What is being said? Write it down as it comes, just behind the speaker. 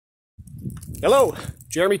Hello,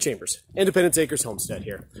 Jeremy Chambers, Independence Acres Homestead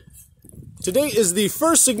here. Today is the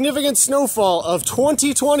first significant snowfall of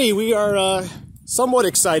 2020. We are somewhat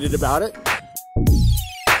excited about it.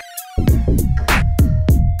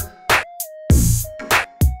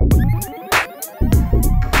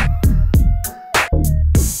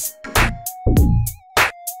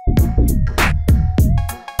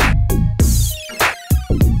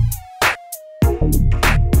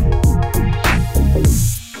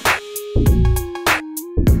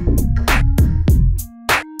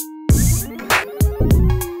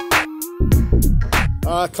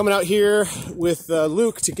 Coming out here with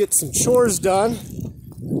Luke to get some chores done.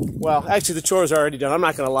 Well, actually the chores are already done, I'm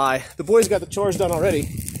not gonna lie. The boys got the chores done already.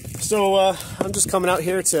 So I'm just coming out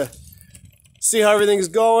here to see how everything's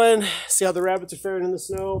going, see how the rabbits are faring in the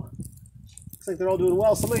snow. Looks like they're all doing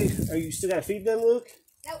well. Are you still gotta feed them, Luke?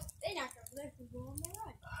 No, they knocked over their food bowl on their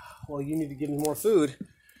run. Well, you need to give them more food.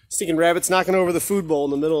 Stinking rabbits knocking over the food bowl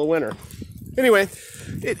in the middle of winter. Anyway,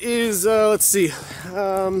 it is, let's see, just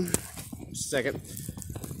a second.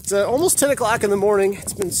 It's almost 10 o'clock in the morning.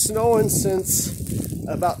 It's been snowing since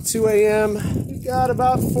about 2 a.m. We've got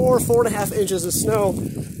about 4.5 inches of snow.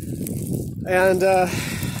 And,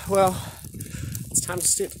 well, it's time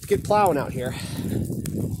to get plowing out here.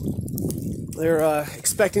 They're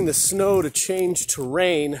expecting the snow to change to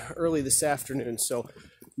rain early this afternoon, so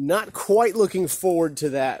not quite looking forward to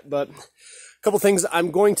that. But a couple things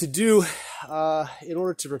I'm going to do in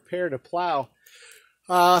order to prepare to plow.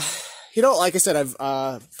 You know, like I said, I've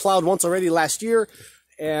plowed once already last year,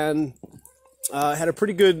 and had a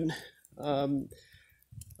pretty good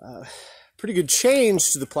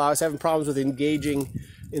change to the plow. I was having problems with engaging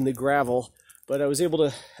in the gravel, but I was able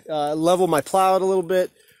to level my plow out a little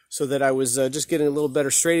bit so that I was just getting a little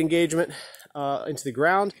better straight engagement into the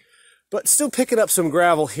ground, but still picking up some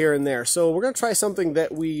gravel here and there. So we're going to try something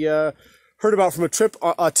that we heard about from a tip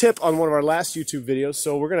on one of our last YouTube videos.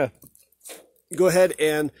 So we're going to go ahead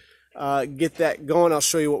and get that going. I'll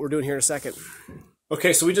show you what we're doing here in a second.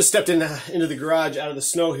 Okay, so we just stepped into the garage out of the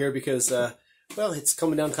snow here because, well, it's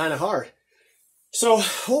coming down kind of hard. So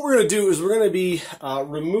what we're going to do is we're going to be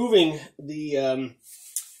removing the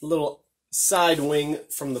little side wing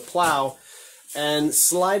from the plow and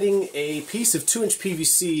sliding a piece of 2-inch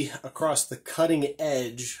PVC across the cutting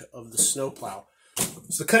edge of the snow plow.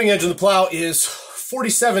 So the cutting edge of the plow is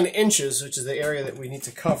 47 inches, which is the area that we need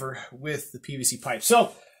to cover with the PVC pipe.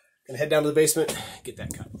 So gonna head down to the basement, get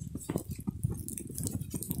that cut.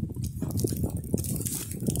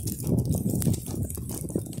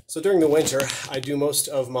 So during the winter, I do most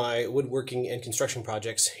of my woodworking and construction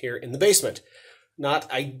projects here in the basement. Not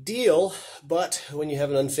ideal, but when you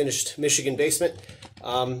have an unfinished Michigan basement,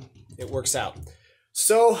 it works out.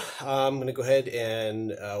 So I'm gonna go ahead and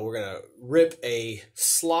we're gonna rip a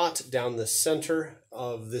slot down the center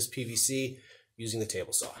of this PVC using the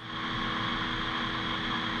table saw.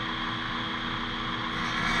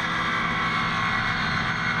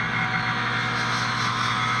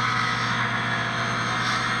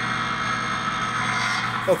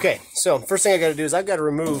 Okay, so first thing I got to do is I've got to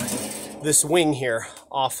remove this wing here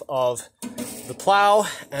off of the plow,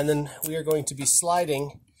 and then we are going to be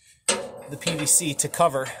sliding the PVC to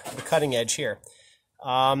cover the cutting edge here.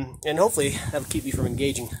 And hopefully that'll keep me from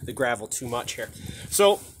engaging the gravel too much here.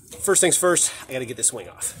 So first things first, I got to get this wing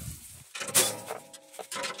off.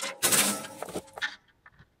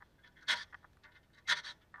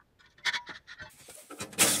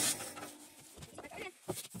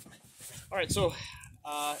 All right, so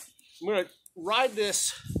I'm going to ride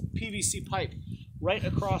this PVC pipe right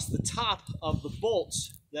across the top of the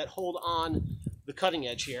bolts that hold on the cutting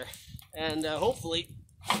edge here, and hopefully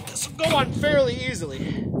this will go on fairly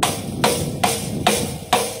easily.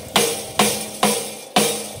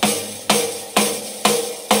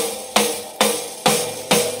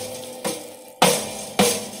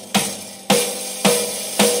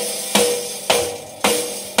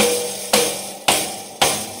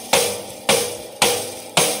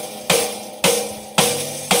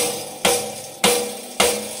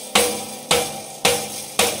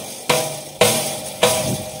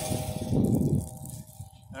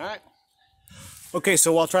 Okay,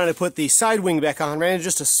 so while trying to put the side wing back on, ran into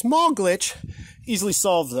just a small glitch, easily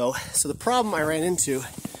solved though. So the problem I ran into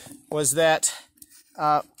was that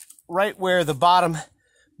right where the bottom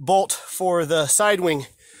bolt for the side wing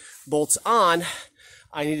bolts on,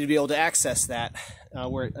 I needed to be able to access that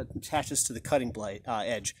where it attaches to the cutting blade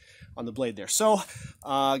edge on the blade there. So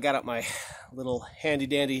I got out my little handy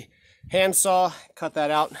dandy handsaw, cut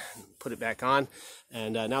that out, put it back on,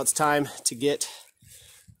 and now it's time to get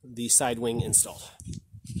the side wing installed.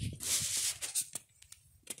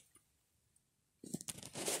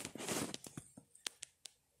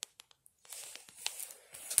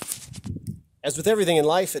 As with everything in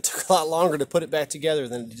life, it took a lot longer to put it back together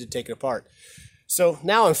than it did to take it apart. So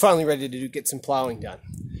now I'm finally ready to get some plowing done.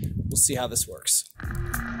 We'll see how this works.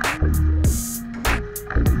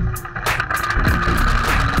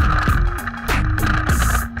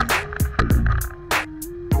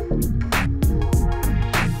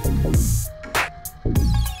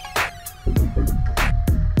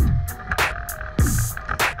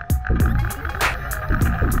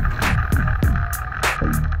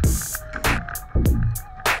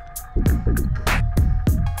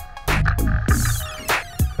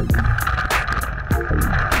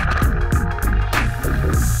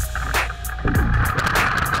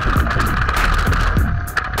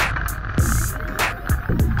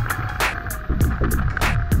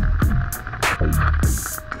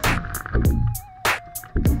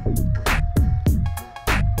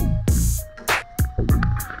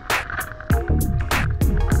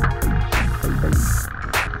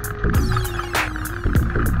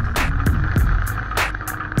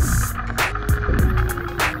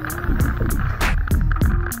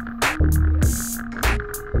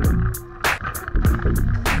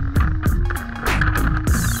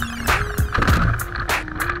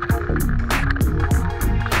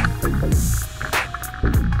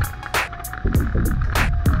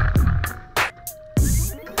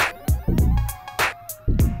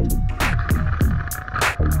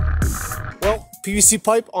 PVC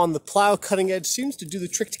pipe on the plow cutting edge seems to do the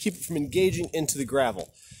trick to keep it from engaging into the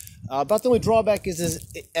gravel. About the only drawback is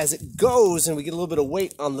as it goes and we get a little bit of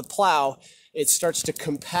weight on the plow, it starts to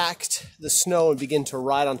compact the snow and begin to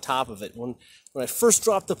ride on top of it. When I first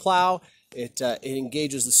drop the plow, it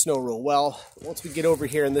engages the snow real well. Once we get over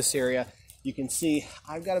here in this area, you can see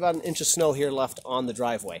I've got about an inch of snow here left on the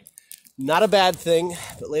driveway. Not a bad thing,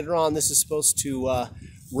 but later on this is supposed to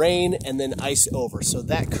rain and then ice over, so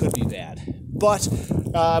that could be bad. But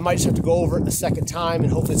I might just have to go over it a second time,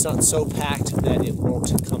 and hopefully it's not so packed that it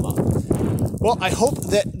won't come up. Well, I hope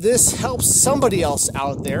that this helps somebody else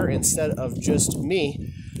out there instead of just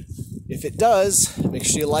me. If it does, make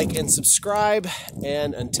sure you like and subscribe,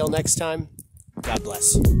 and until next time, God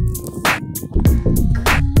bless.